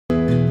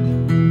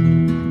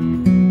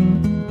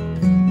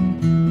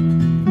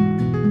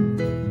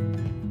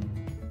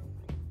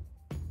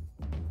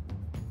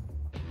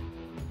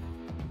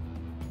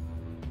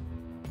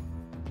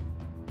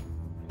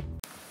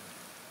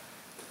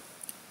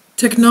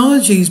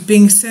Technology is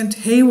being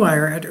sent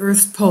haywire at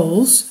Earth's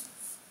poles,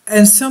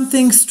 and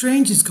something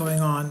strange is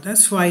going on.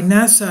 That's why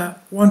NASA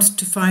wants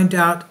to find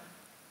out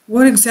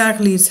what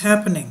exactly is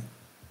happening.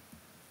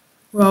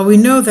 Well, we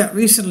know that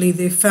recently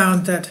they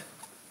found that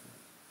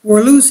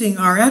we're losing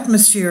our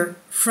atmosphere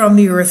from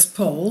the Earth's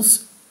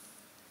poles,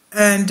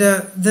 and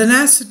a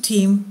NASA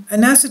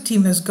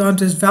team has gone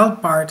to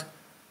Svalbard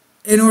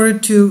in order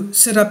to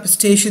set up a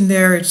station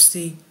there. It's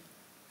the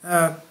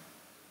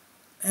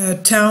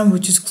town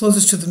which is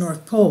closest to the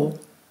North Pole,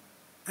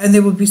 and they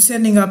will be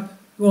sending up,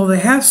 well, they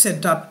have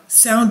sent up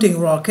sounding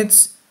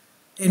rockets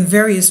in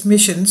various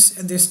missions,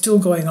 and they're still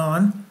going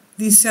on.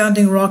 These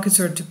sounding rockets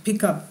are to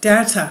pick up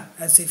data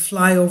as they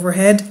fly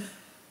overhead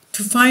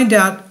to find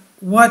out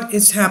what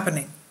is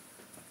happening.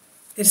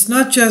 It's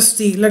not just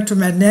the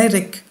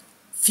electromagnetic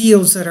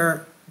fields that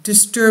are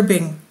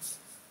disturbing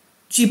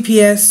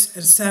GPS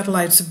and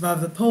satellites above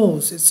the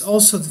poles. It's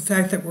also the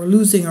fact that we're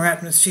losing our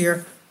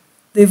atmosphere.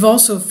 They've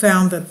also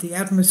found that the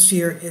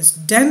atmosphere is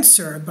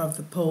denser above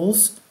the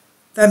poles.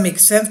 That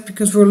makes sense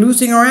because we're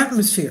losing our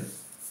atmosphere.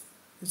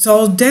 It's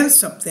all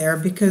dense up there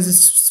because it's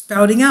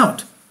spouting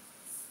out.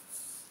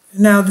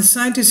 Now, the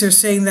scientists are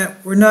saying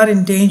that we're not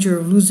in danger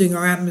of losing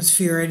our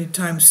atmosphere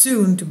anytime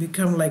soon to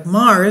become like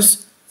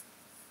Mars,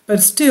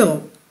 but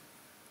still,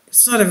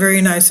 it's not a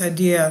very nice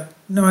idea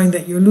knowing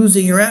that you're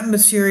losing your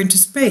atmosphere into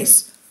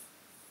space.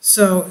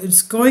 So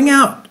it's going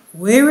out.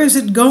 Where is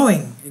it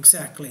going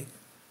exactly?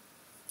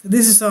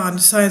 This is on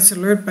Science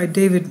Alert by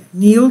David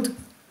Neild.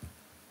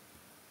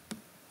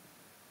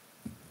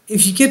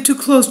 If you get too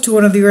close to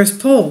one of the Earth's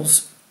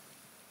poles,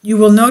 you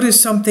will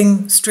notice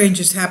something strange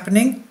is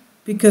happening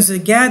because the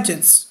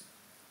gadgets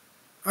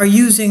are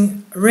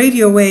using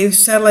radio waves,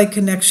 satellite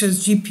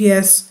connections,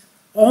 GPS,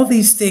 all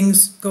these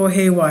things go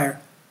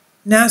haywire.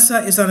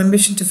 NASA is on a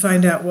mission to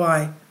find out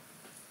why.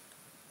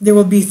 There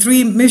will be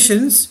 3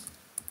 missions.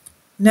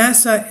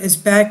 NASA is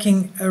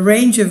backing a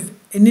range of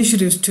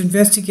initiatives to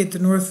investigate the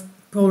North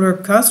Polar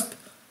cusp.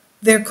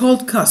 They're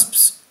called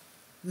cusps,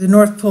 the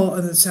North Pole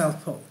and the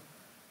South Pole.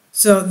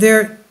 So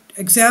they're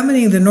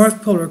examining the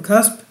North Polar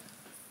cusp,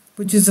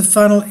 which is a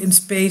funnel in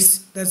space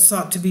that's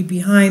thought to be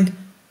behind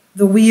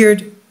the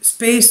weird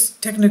space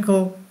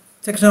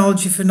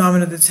technology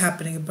phenomena that's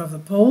happening above the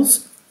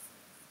poles.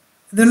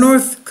 The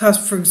North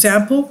cusp, for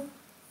example,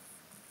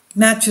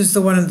 matches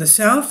the one in the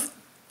south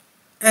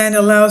and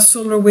allows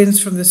solar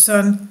winds from the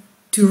sun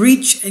to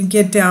reach and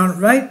get down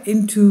right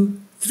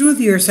through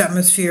the Earth's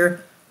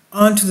atmosphere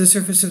onto the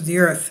surface of the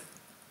Earth.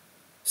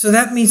 So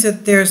that means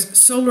that there's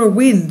solar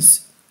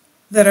winds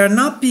that are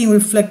not being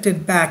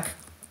reflected back,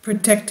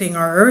 protecting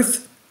our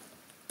Earth,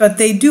 but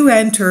they do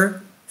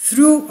enter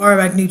through our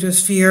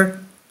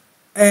magnetosphere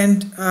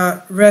and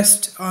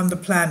rest on the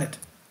planet.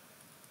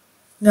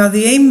 Now,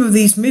 the aim of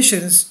these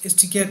missions is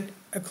to get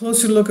a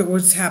closer look at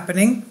what's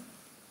happening,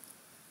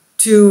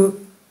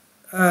 to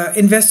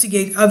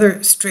investigate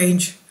other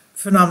strange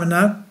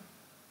phenomena,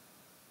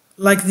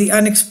 like the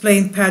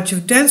unexplained patch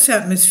of dense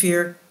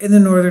atmosphere in the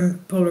northern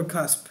polar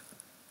cusp.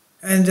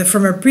 And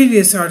from a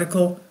previous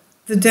article,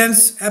 the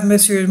dense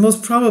atmosphere is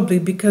most probably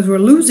because we're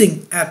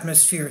losing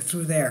atmosphere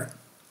through there.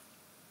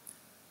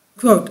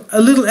 Quote,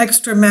 a little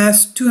extra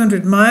mass,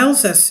 200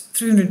 miles, that's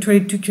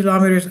 322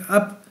 kilometers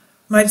up,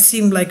 might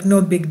seem like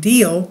no big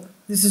deal.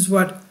 This is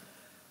what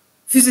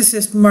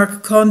physicist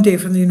Mark Conde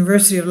from the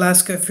University of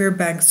Alaska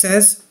Fairbanks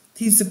says.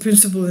 He's the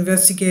principal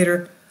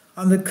investigator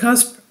on the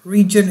Cusp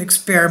Region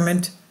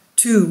Experiment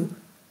 2,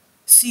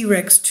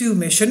 CREX-2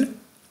 mission.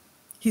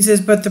 He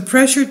says, but the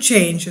pressure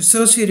change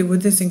associated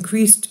with this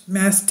increased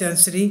mass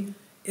density,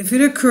 if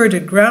it occurred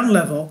at ground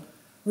level,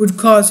 would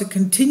cause a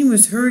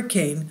continuous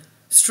hurricane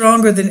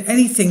stronger than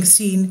anything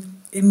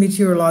seen in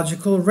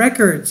meteorological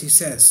records, he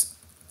says.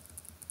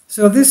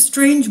 So this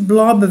strange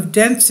blob of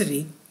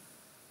density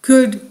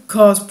could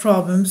cause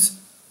problems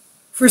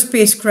for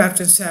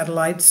spacecraft and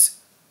satellites,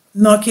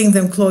 knocking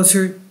them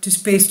closer to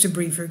space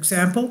debris, for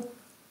example.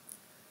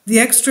 The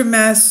extra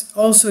mass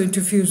also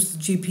interferes with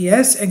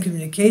GPS and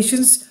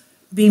communications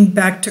beamed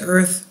back to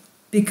Earth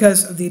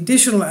because of the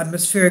additional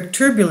atmospheric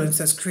turbulence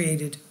that's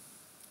created.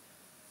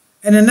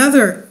 And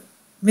another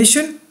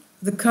mission,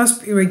 the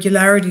Cusp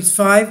Irregularities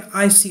 5,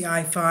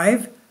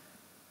 ICI-5,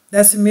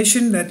 that's a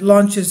mission that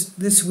launches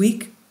this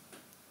week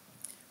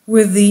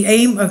with the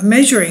aim of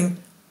measuring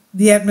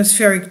the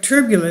atmospheric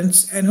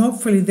turbulence and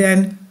hopefully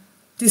then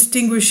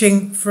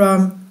distinguishing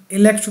from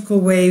electrical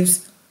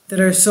waves that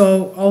are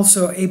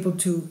also able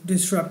to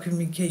disrupt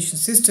communication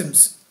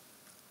systems.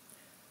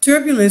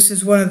 Turbulence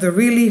is one of the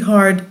really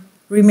hard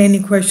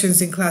remaining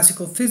questions in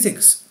classical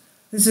physics.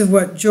 This is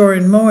what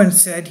Joran Moen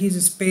said. He's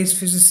a space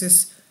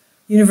physicist,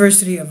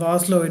 University of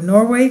Oslo in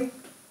Norway.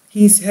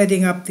 He's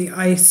heading up the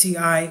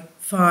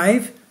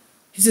ICI-5.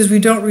 He says we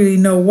don't really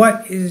know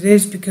what it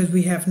is because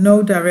we have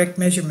no direct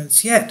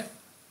measurements yet.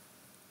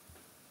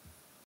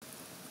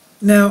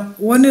 Now,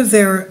 one of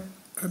their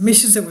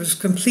missions that was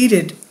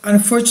completed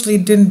unfortunately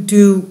didn't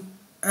do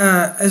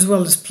as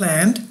well as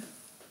planned.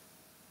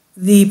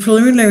 The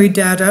preliminary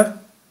data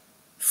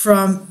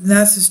from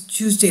NASA's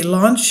Tuesday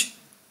launch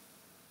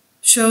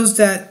shows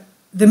that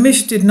the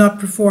mission did not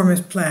perform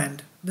as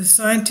planned. The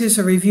scientists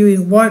are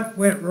reviewing what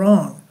went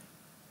wrong,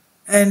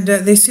 and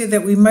they say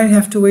that we might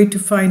have to wait to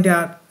find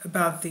out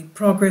about the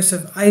progress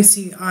of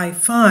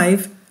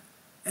ICI-5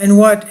 and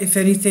what, if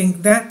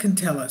anything, that can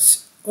tell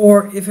us,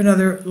 or if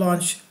another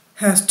launch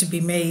has to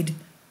be made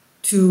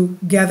to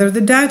gather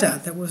the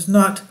data that was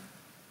not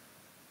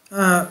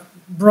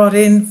brought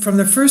in from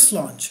the first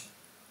launch.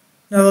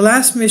 Now, the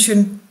last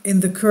mission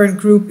in the current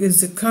group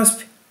is the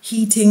Cusp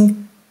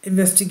Heating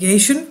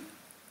Investigation,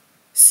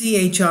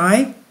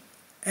 CHI,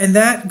 and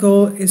that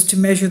goal is to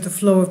measure the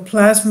flow of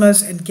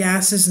plasmas and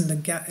gases in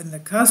the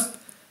cusp,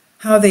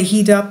 how they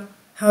heat up,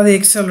 how they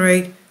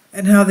accelerate,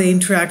 and how they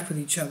interact with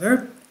each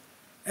other.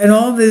 And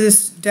all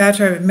this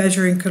data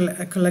measuring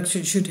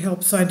collection should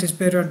help scientists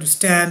better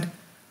understand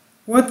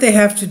what they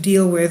have to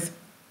deal with,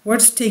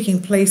 what's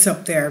taking place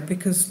up there,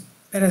 because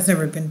that has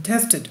never been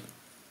tested,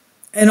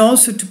 and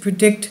also to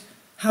predict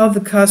how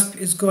the cusp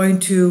is going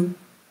to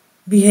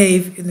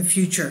behave in the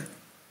future.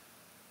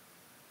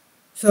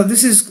 So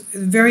this is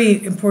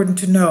very important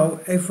to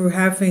know if we're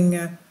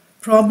having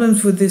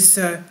problems with this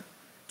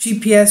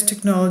GPS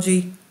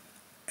technology,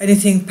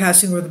 anything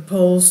passing over the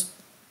poles,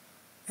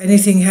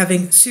 anything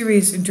having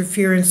serious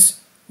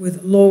interference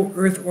with low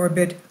Earth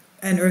orbit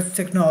and Earth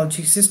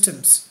technology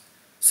systems.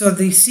 So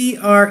the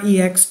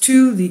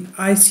CREX-2, the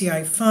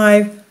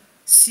ICI-5,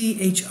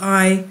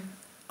 CHI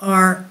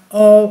are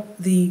all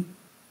the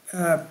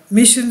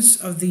missions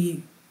of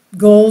the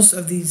goals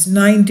of these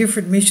 9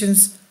 different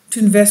missions to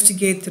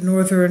investigate the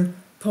northern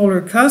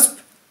polar cusp,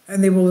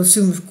 and they will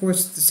assume, of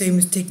course, the same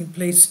is taking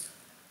place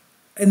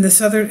in the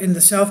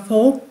South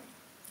Pole,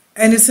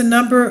 and it's a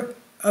number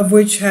of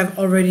which have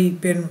already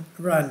been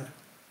run.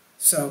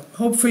 So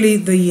hopefully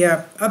the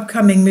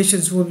upcoming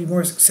missions will be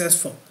more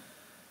successful.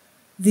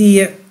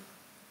 The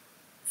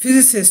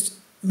physicist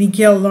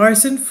Miguel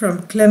Larson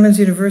from Clemens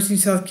University,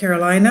 South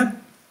Carolina,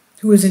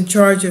 who is in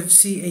charge of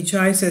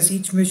CHI, says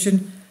each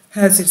mission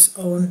has its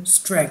own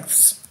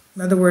strengths.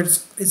 In other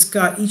words,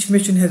 each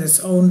mission has its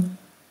own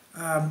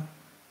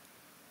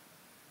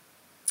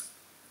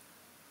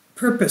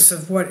purpose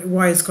of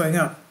why it's going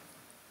up.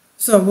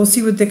 So we'll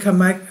see what they come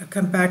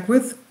back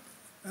with.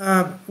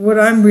 What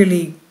I'm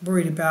really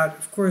worried about,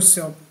 of course,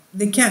 so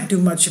they can't do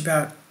much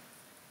about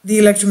the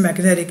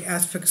electromagnetic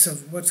aspects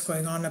of what's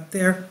going on up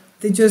there.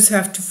 They just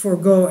have to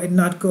forego and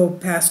not go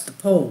past the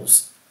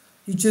poles.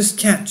 You just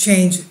can't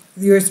change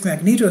the Earth's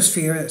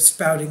magnetosphere that's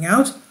spouting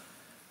out.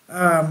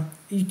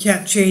 You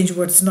can't change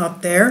what's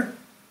not there,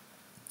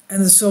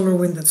 and the solar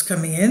wind that's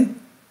coming in.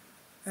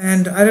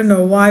 And I don't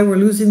know why we're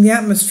losing the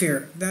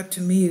atmosphere. That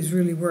to me is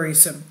really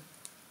worrisome.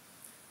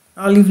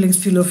 I'll leave links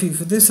below for you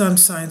for this on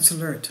Science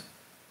Alert.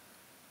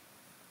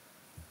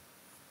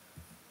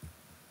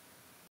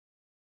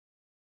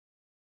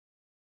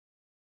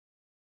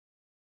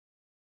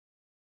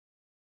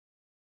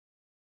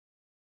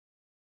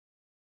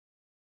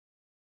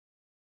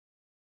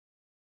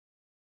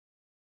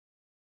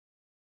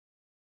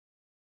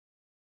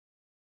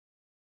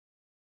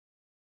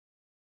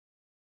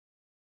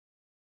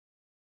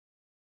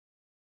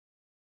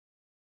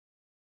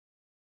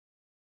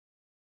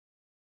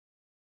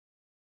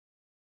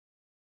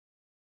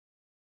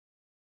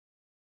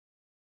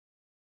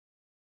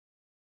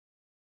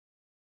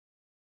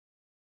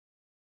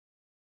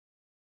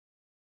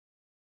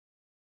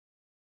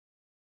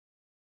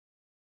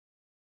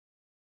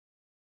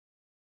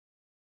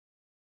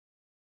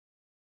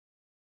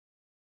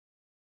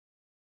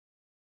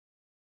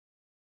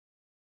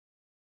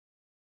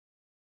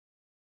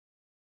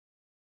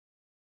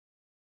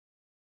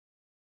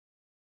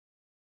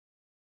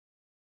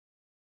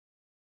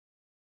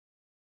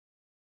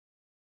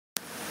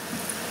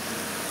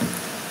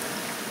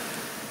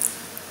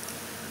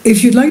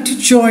 If you'd like to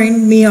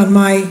join me on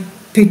my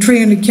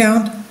Patreon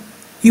account,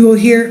 you will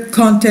hear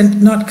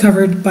content not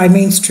covered by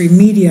mainstream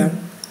media.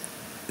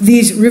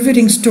 These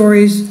riveting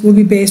stories will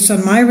be based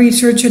on my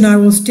research, and I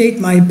will state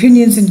my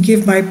opinions and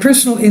give my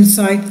personal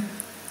insight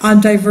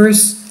on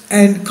diverse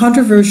and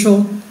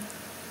controversial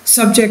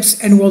subjects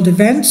and world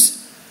events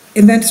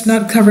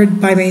not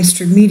covered by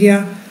mainstream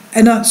media,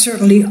 and not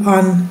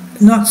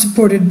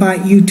supported by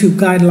YouTube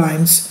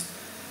guidelines.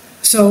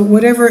 So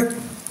whatever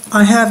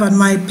I have on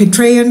my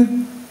Patreon,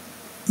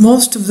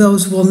 most of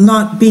those will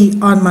not be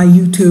on my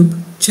YouTube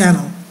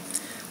channel.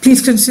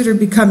 Please consider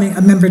becoming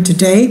a member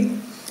today.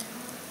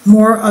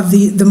 More of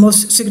the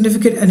most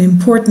significant and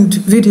important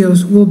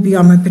videos will be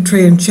on my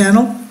Patreon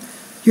channel.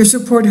 Your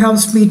support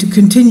helps me to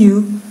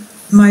continue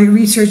my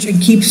research and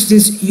keeps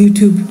this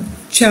YouTube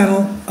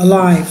channel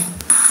alive.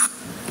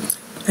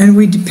 And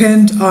we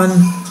depend on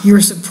your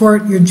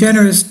support, your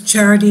generous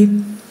charity,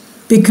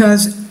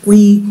 because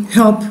we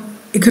help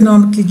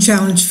economically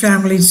challenged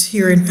families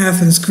here in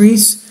Athens,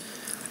 Greece,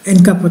 in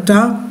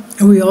Kapota,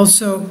 and we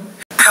also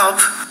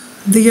help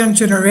the young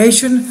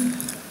generation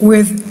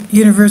with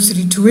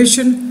university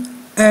tuition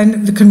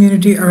and the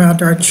community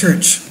around our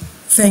church.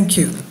 Thank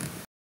you.